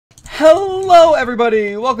Hello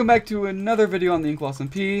everybody! Welcome back to another video on the Inkwell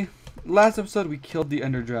SMP. Last episode we killed the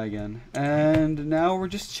Ender Dragon, and now we're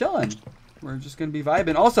just chilling. We're just gonna be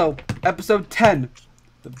vibing. Also, episode 10,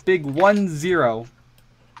 the big 1-0.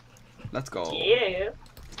 Let's go. Yeah.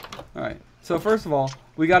 Alright, so first of all,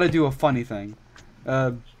 we gotta do a funny thing.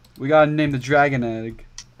 We gotta name the dragon egg,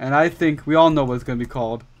 and I think we all know what it's gonna be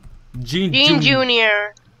called. Gene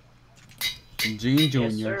Jr. Gene Jr.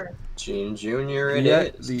 Yes, sir. Gene Jr. it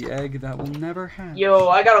is. The egg that will never hatch. Yo,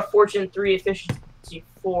 I got a Fortune 3 efficiency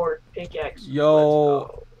 4 pickaxe.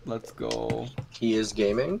 Yo, let's go. He is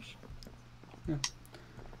gaming. Yeah.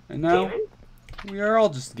 And now Gaming? we are all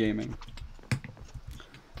just gaming.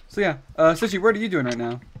 So yeah, Sushi, what are you doing right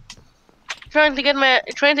now? Trying to get an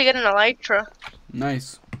elytra.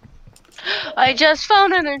 Nice. I just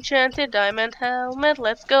found an enchanted diamond helmet.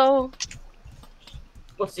 Let's go.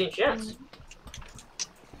 What's the chance?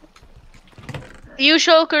 You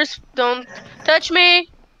shulkers, don't touch me.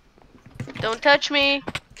 Don't touch me.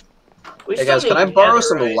 Hey guys, can I borrow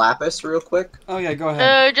some lapis real quick? Oh yeah, go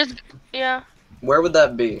ahead. Yeah. Where would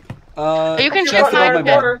that be? You can just check my above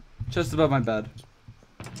my water. bed. Just above my bed.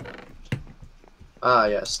 Ah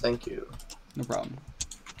yes, thank you. No problem.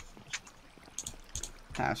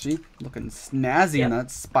 Hashi, looking snazzy in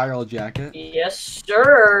that spiral jacket. Yes,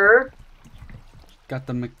 sir. Got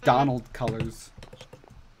the McDonald colors.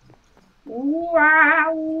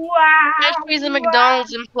 Wow, wow. Ashley's a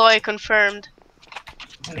McDonald's employee confirmed.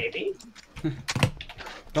 Maybe.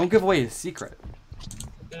 Don't give away his secret.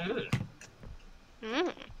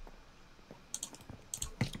 I'm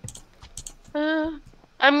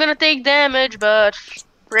gonna take damage, but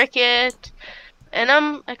frick it. And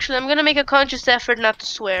I'm gonna make a conscious effort not to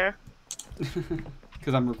swear.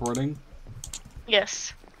 Because I'm recording.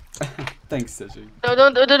 Yes. Thanks, Sushi. No,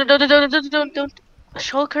 don't.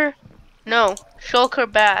 Shulker? No. Shulker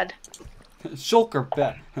bad. Shulker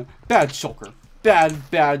bad. Bad Shulker. Bad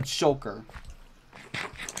Shulker.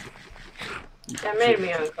 That made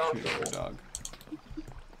me uncomfortable. Dog.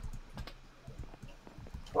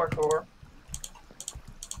 Parkour.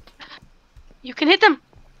 You can hit them.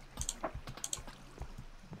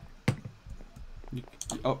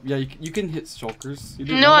 Oh yeah, you can hit shulkers. You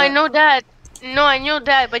No, I know that. No, I know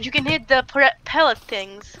that, but you can hit the pellet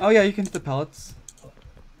things. Oh yeah, you can hit the pellets.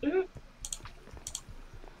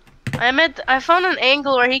 I found an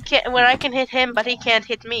angle where I can hit him, but he can't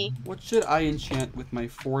hit me. What should I enchant with my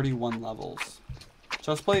 41 levels?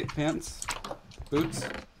 Chestplate, pants, boots.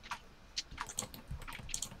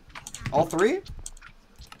 All three?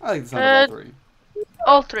 I like the sound of all three.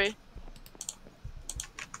 All three.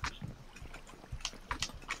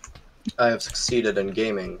 I have succeeded in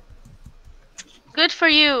gaming. Good for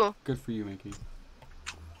you. Good for you, Mickey.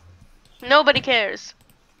 Nobody cares.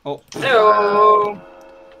 Oh. No.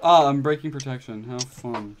 Ah, I'm breaking protection. How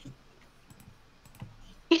fun.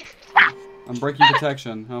 I'm breaking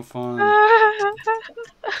protection. How fun.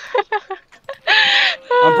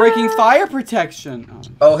 I'm breaking fire protection.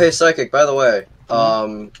 Oh hey Psychic, by the way,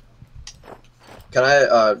 can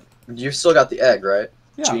I, you still got the egg, right?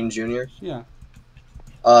 Yeah. Gene Jr.? Yeah.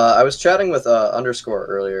 I was chatting with Underscore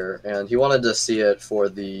earlier, and he wanted to see it for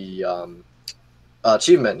the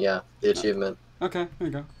achievement. Yeah, the achievement. Okay, there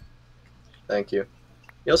you go. Thank you.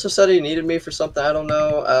 He also said he needed me for something. I don't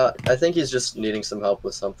know. I think he's just needing some help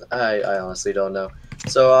with something. I honestly don't know.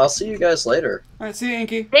 So I'll see you guys later. All right, see you,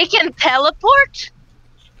 Inky. They can teleport?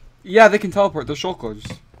 Yeah, they can teleport. They're shulkers.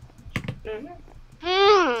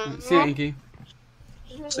 See you, Inky.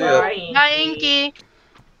 See ya. Bye, Inky.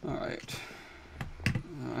 All right.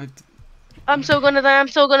 I'm so gonna die,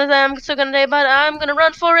 but I'm gonna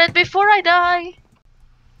run for it before I die.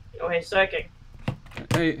 Oh, hey, Psychic.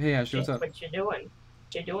 Hey, Ash, what's up? What you doing?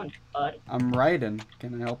 What you doing, bud? I'm riding.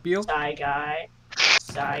 Can I help you? Shy guy.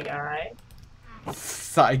 Shy guy.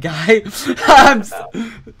 Shy guy?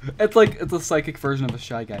 It's a psychic version of a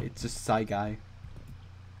shy guy. It's just Shy Guy.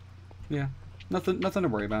 Yeah. Nothing to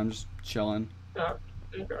worry about. I'm just chilling. Okay.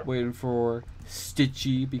 Waiting for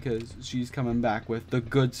Stitchy because she's coming back with the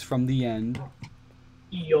goods from the end.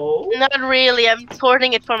 Yo. Not really, I'm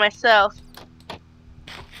sorting it for myself.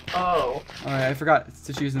 Oh. Alright, I forgot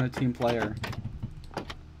Stitchy isn't a team player.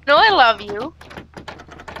 No, I love you.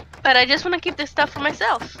 But I just want to keep this stuff for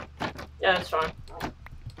myself. Yeah, that's fine.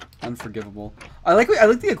 Unforgivable. I like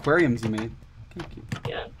the aquariums you made. Thank you.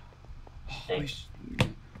 Yeah. Thanks.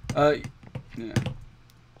 Yeah.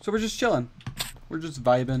 So we're just chilling. We're just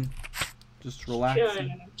vibing. Just relaxing. Chilling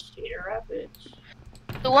in Cedar Rapids.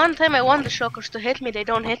 The one time I want the shulkers to hit me, they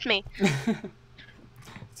don't hit me.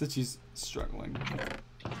 Stitchy's struggling.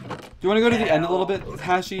 Do you want to go to the end a little bit,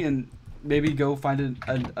 Hashi, and maybe go find an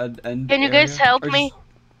end. Can you guys area? help Or me?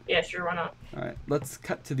 Yeah, sure, why not? All right, let's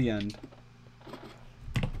cut to the end.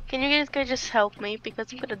 Can you guys just help me?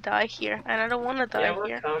 Because I'm gonna die here, and I don't wanna die Yeah, we're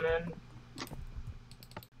here. coming.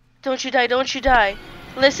 Don't you die, don't you die.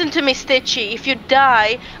 Listen to me, Stitchy. If you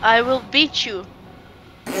die, I will beat you.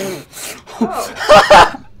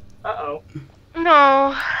 Oh. Uh-oh.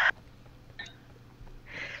 No.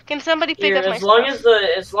 Can somebody pick Here, up my as long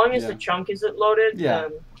stuff? as Yeah. the chunk isn't loaded, Yeah.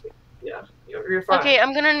 then yeah, you're fine. Okay,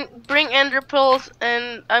 I'm gonna bring ender pearls,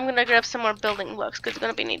 and I'm gonna grab some more building blocks, because it's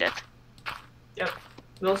gonna be needed.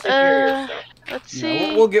 We'll secure your stuff. Let's Yeah,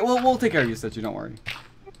 see. we'll take care of you, Stitchy. Don't worry.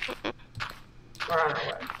 We're on our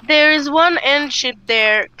way. There is one end ship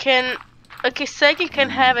there. Okay, Psychic can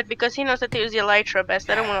have it because he knows that there's the Elytra best.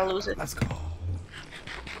 I don't want to lose it. Let's go.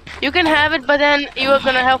 You can have it, but then you are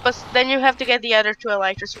gonna help us. Then you have to get the other two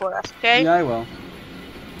Elytras for us, okay? Yeah, I will.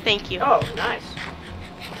 Thank you. Oh, nice.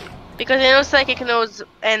 Because I know Psychic knows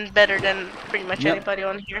end better than pretty much Yep. anybody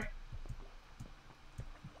on here.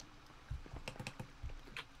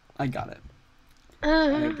 I got it. I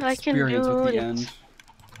have I can experience do with the it. end.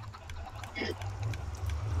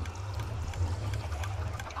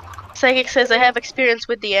 Psychic says I have experience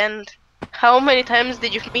with the end. How many times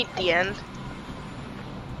did you meet the end?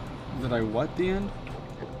 Did I what the end?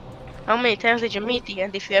 How many times did you meet the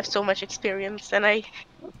end if you have so much experience? And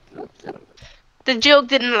the joke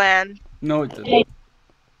didn't land. No, it didn't.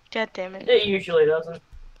 God damn it. It usually doesn't.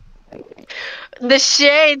 The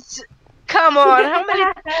shades. Come on. How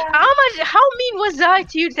mean was I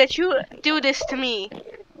to you that you do this to me?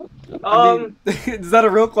 I mean, is that a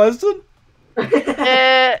real question?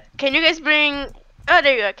 Can you guys bring? Oh,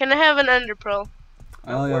 there you go. Can I have an ender pearl?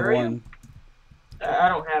 I only Where have are you? one. I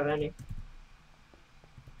don't have any.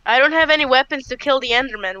 I don't have any weapons to kill the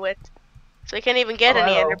enderman with, so I can't even get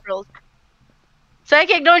any hello. ender pearls.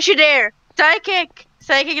 Psychic, don't you dare! Psychic,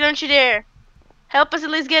 don't you dare! Help us at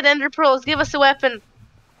least get ender pearls. Give us a weapon.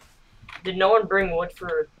 Did no one bring wood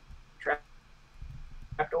for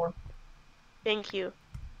trapdoor? Thank you. No,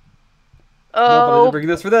 but I Oh. didn't bring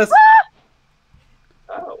this for this.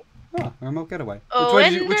 Oh. Oh, remote getaway. Oh,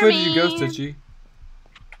 Which way did you go, Enderman.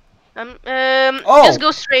 Stitchy? Oh. Just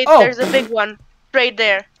go straight. Oh. There's a big one. Straight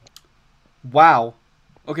there. Wow.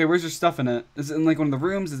 Okay, where's your stuff in it? Is it in like one of the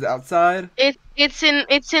rooms? Is it outside? It's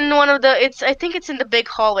in one of the. I think it's in the big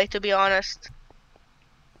hallway. To be honest,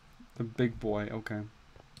 The big boy. Okay.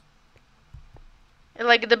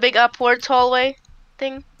 like the big upwards hallway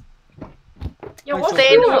thing. Yeah, I what's saw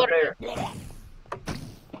Stay in doing up water. there?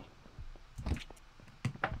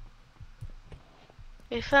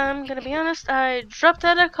 If I'm gonna be honest, I dropped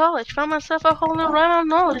out of college, found myself a whole new rhyme of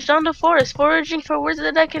knowledge down the forest, foraging for words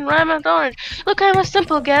that I can rhyme with orange. Look, I'm a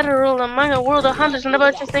simple gatherer among a world of hunters, and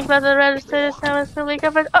about to think about the red status, how it's really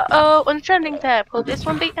covered. Uh-oh, on trending tab. Hope this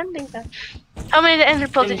won't be ending tab. How many ender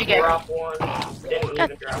pearls did you get? Drop one. Didn't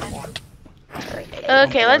even drop one.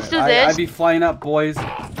 Okay, let's do I'd this. be flying up, boys.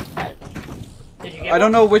 Did you get I don't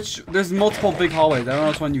one? know which. There's multiple big hallways. I don't know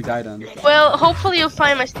which one you died in. Well, hopefully you'll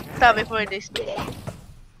find my stuff before this.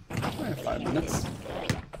 I have 5 minutes.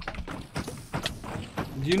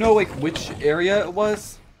 Do you know like which area it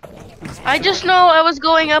was? I just know I was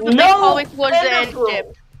going up a big No! hallway towards the end Ender pearl!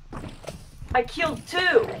 ship. I killed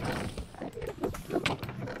 2.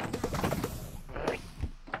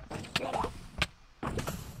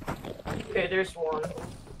 Okay, there's one.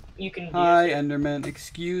 You can use Hi, it. Enderman.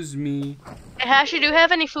 Excuse me. Hey, Hashi, do you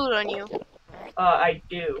have any food on you? I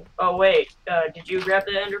do. Oh wait, did you grab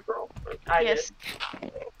the ender pearl? I Yes.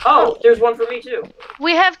 did. Oh, there's one for me too.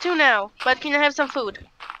 We have 2 now, but can I have some food?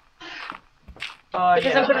 Because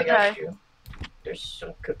Yeah, I'm gonna I die. got you. There's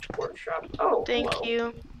some cooked pork chop. Oh, Thank hello.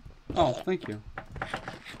 you. Oh, thank you.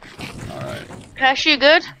 Alright. Hashi, you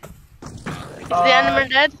good? Is the Enderman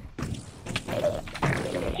dead?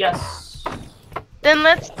 Yes. Then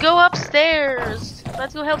let's go upstairs.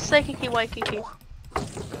 Let's go help Psychic Waikiki.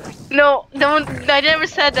 No, don't. I never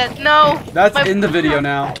said that. No. That's My- in the video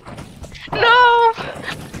now. No.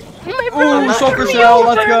 My Ooh, brother Shulker screwed me Shell, over.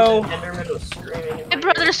 let's go. Enderman was screaming. in My my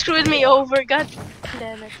brother ear. screwed me over. God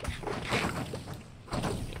damn it.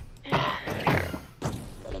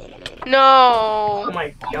 No. Oh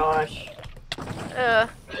my gosh. Oh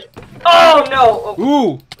Oh no!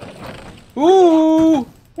 Oh, Ooh. Ooh.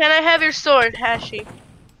 Can I have your sword, Hashi?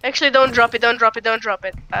 Actually, don't drop it. Don't drop it. Don't drop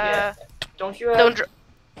it. yeah. Don't you have? Don't.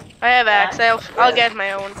 I have axe. I'll get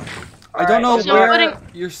my own. I don't know Alright, so where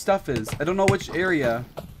putting- your stuff is. I don't know which area.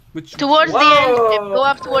 Which. Towards the end ship. Whoa. Go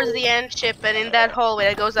up towards the end ship, and in that hallway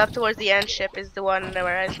that goes up towards the end ship is the one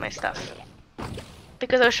where I have my stuff.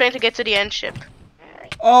 Because I was trying to get to the end ship.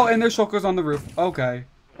 Oh, and there's shulkers on the roof. Okay.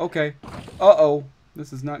 Okay. Uh-oh.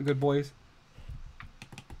 This is not good, boys.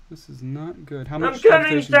 This is not good. How much I'm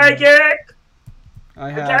coming, levitation do you have? psychic! I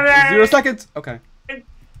I'm have coming! 0 seconds. Okay.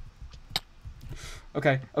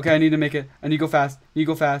 Okay. Okay, I need to make it. I need to go fast. Need to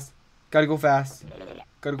go fast. Gotta go fast.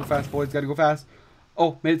 Gotta go fast, boys. Gotta go fast.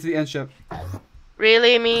 Oh, made it to the end ship.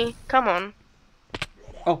 Really, me? Come on.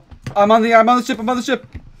 Oh, I'm on the ship. I'm on the ship.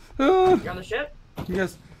 You're on the ship?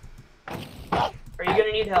 Yes. Are you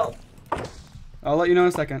gonna need help? I'll let you know in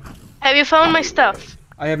a second. Have you found my stuff?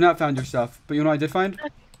 I have not found your stuff, but you know what I did find?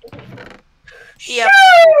 Yep.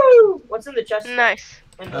 Shoo! What's in the chest? Nice.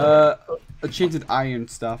 In the- Enchanted iron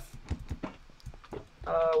stuff.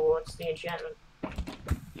 what's the enchantment?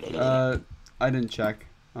 I didn't check,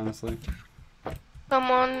 honestly.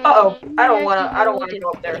 Come on. Uh-oh, I don't wanna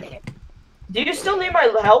go up there. Do you still need my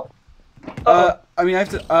help? Uh-oh. I mean, I have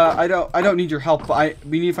to. I don't need your help, but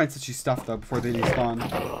we need to find Stitchy's stuff though before they despawn.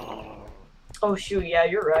 Oh shoot, yeah,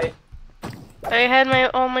 you're right. I had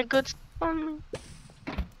all my good stuff on me.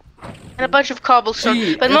 And a bunch of cobblestone.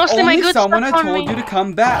 Gee, But if mostly my only good someone stuff had on told me. you to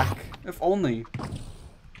come back. If only.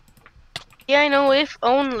 Yeah, I know, if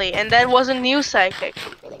only. And that wasn't new psychic.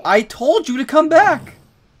 I told you to come back.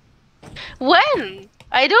 When?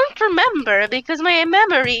 I don't remember because my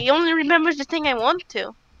memory only remembers the thing I want to.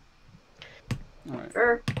 All right.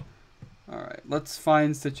 Sure. All right. Let's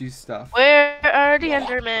find Stitchy's stuff. Where are the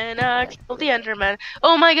Endermen? I killed the Enderman.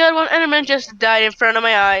 Oh my god, one Enderman just died in front of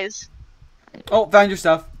my eyes. Oh, found your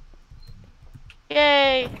stuff.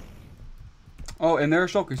 Yay. Oh, and there are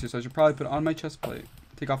shulkers here, so I should probably put it on my chest plate.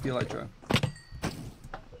 Take off the elytra.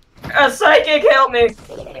 A psychic, help me!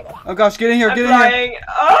 Oh gosh, get in here, I'm get in here. dying.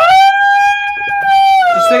 Oh!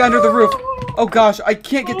 Just stay under the roof. Oh gosh, I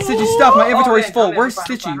can't get Stitchy's stuff. My inventory's Okay, full. I'm in, Where's fine,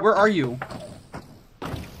 Stitchy? fine. Where are you?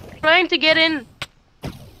 Trying to get in.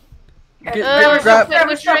 Grab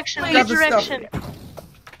Which direction? grab Which the stuff. direction?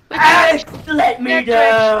 Ah, let me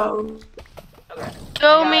down! Okay.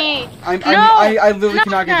 Go got me. I literally not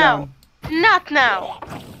cannot get now. down. Not now.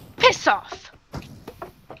 Piss off.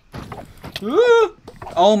 Ah!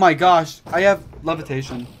 Oh my gosh, I have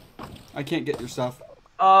levitation. I can't get your stuff.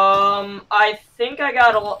 I think I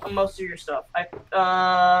got most of your stuff.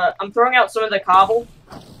 I'm throwing out some of the cobble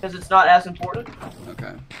because it's not as important.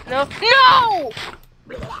 Okay. No. No!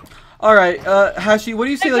 All right, Hashi, what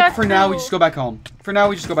do you say? I Like got for now, we two. just go back home. For now,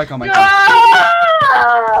 we just go back home. I think.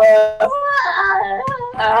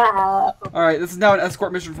 All right, this is now an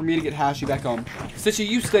escort mission for me to get Hashi back home. Stitchy,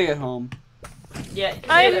 you stay at home. Yeah,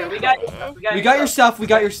 there, we got your stuff. We got your stuff. We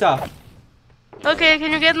got your stuff. Okay,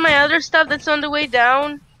 can you get my other stuff that's on the way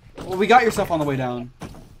down? Well, we got your stuff on the way down.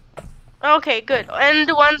 Okay, good. And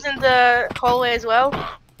the ones in the hallway as well?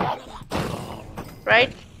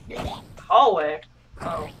 Right? Hallway.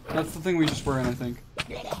 Oh. That's the thing we just were in, I think.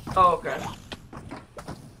 Oh, okay.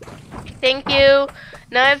 Thank you.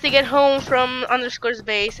 Now I have to get home from Underscore's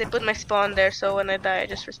base. I put my spawn there, so when I die, I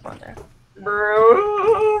just respawn there.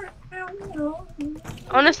 Bro.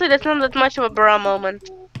 Honestly, that's not that much of a bra moment.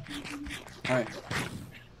 All right.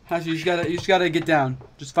 Hashi, you just gotta get down.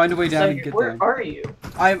 Just find a way down and get Where down. are you?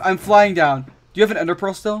 I'm flying down. Do you have an ender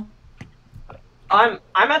pearl still? I'm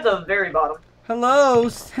at the very bottom. Hello,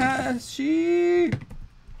 Hashi.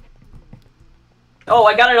 Oh,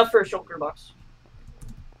 I got enough for a shulker box.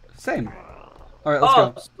 Same. All right, let's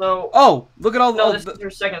go. So Oh, look at all no, all this is your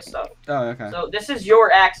second stuff. Oh, okay. So this is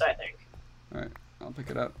your axe, I think. All right, I'll pick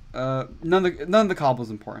it up. None of the cobble's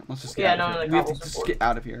important. Let's just get Yeah, out none of of here. the We have to cobble's just important. get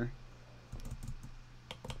out of here.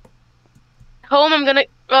 Home, I'm gonna.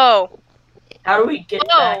 Oh. How do we get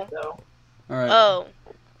back though? All right. Oh.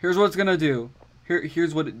 Here's what it's gonna do.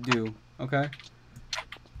 Here's what it do. Okay.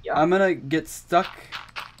 Yeah. I'm gonna get stuck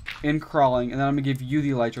in crawling, and then I'm gonna give you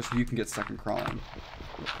the elytra so you can get stuck in crawling,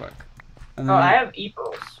 real quick. And Oh, then I have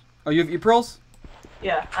e-pearls. Oh, you have e-pearls?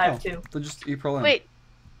 Yeah, I have two. So just e-pearl in. Wait.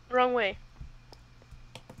 Wrong way.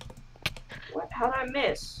 What? How did I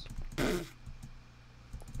miss?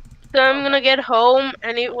 So I'm gonna get home,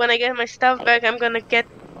 and when I get my stuff back, I'm gonna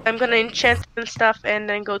enchant and stuff, and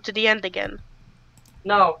then go to the end again.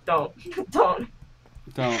 No, don't, don't.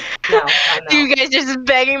 Don't. No, I know. You guys just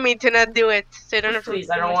begging me to not do it, so you don't have to. Please,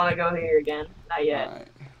 I don't want to go here again. Not yet. Alright.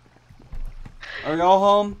 Are y'all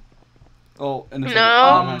home? Oh, and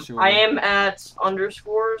No. I am at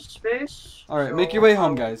Underscore's space. Alright, so, make your way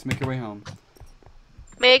home, guys. Make your way home.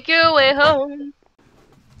 Make your way home.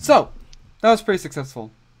 So, that was pretty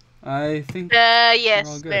successful. I think. We're all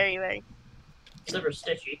Yes, good. very, very. Super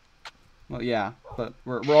stitchy. Well, yeah, but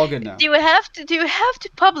we're all good now. Do you have to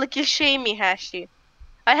publicly shame me, Hashi?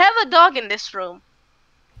 I have a dog in this room.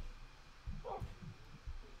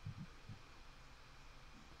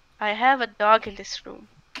 I have a dog in this room.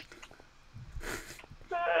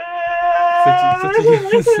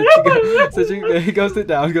 Go sit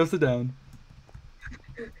down. Go sit down.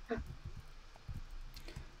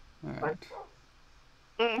 Alright.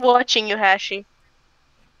 Watching you, Hashi.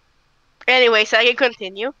 Anyways, I can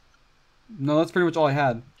continue. No, that's pretty much all I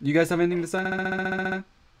had. You guys have anything to say? I'm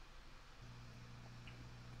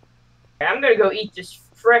gonna go eat this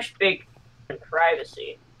fresh bacon in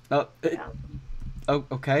privacy. Oh,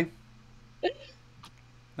 okay.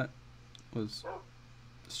 That was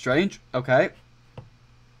strange. Okay.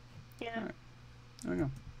 Yeah. Alright. There we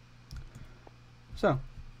go. So,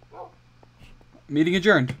 meeting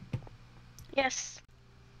adjourned. Yes.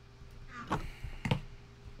 Okay.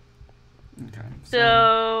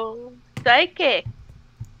 So, Psychic,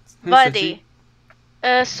 Hey, buddy.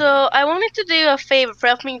 So I wanted to do a favor for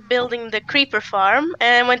helping me building the creeper farm,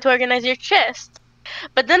 and went to organize your chest.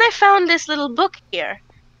 But then I found this little book here.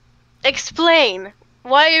 Explain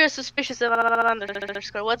why you're suspicious of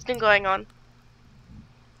underscore. What's been going on?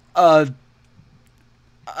 I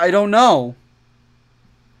don't know.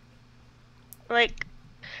 Like,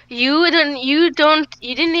 you didn't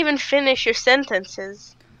even finish your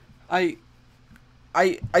sentences. I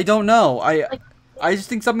don't know. I just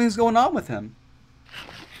think something's going on with him.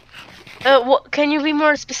 Can you be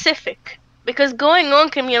more specific? Because going on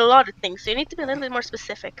can mean a lot of things, so you need to be a little bit more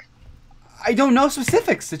specific. I don't know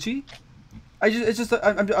specifics, Sichi.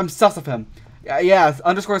 I'm sus of him. Yeah,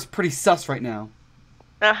 underscore is pretty sus right now.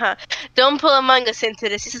 Uh-huh. Don't pull Among Us into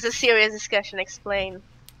this. This is a serious discussion. Explain.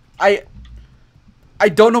 I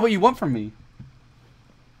don't know what you want from me.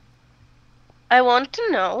 I want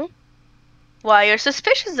to know why you're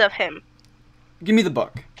suspicious of him. Give me the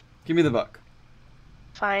book. Give me the book.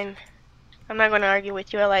 Fine. I'm not going to argue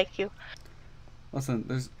with you. I like you. Listen,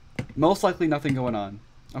 there's most likely nothing going on.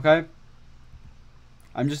 Okay?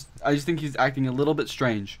 I just think he's acting a little bit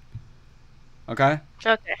strange. Okay?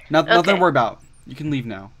 Okay. Nothing to Okay. worry about. You can leave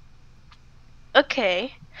now.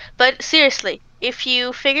 Okay. But seriously, if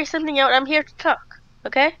you figure something out, I'm here to talk.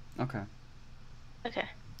 Okay? Okay. Okay.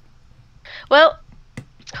 Well,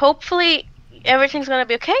 hopefully everything's going to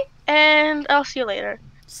be okay, and I'll see you later.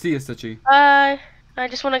 See ya, Sichi. I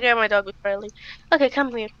just want to grab my dog before I leave. Okay,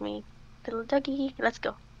 come with me. Little doggy. Let's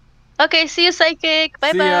go. Okay, see you, Psychic. See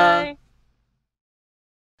ya. Bye-bye.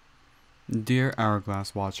 Dear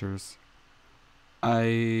Hourglass Watchers,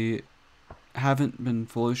 I haven't been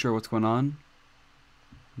fully sure what's going on,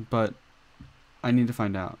 but I need to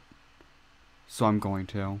find out. So I'm going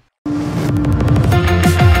to.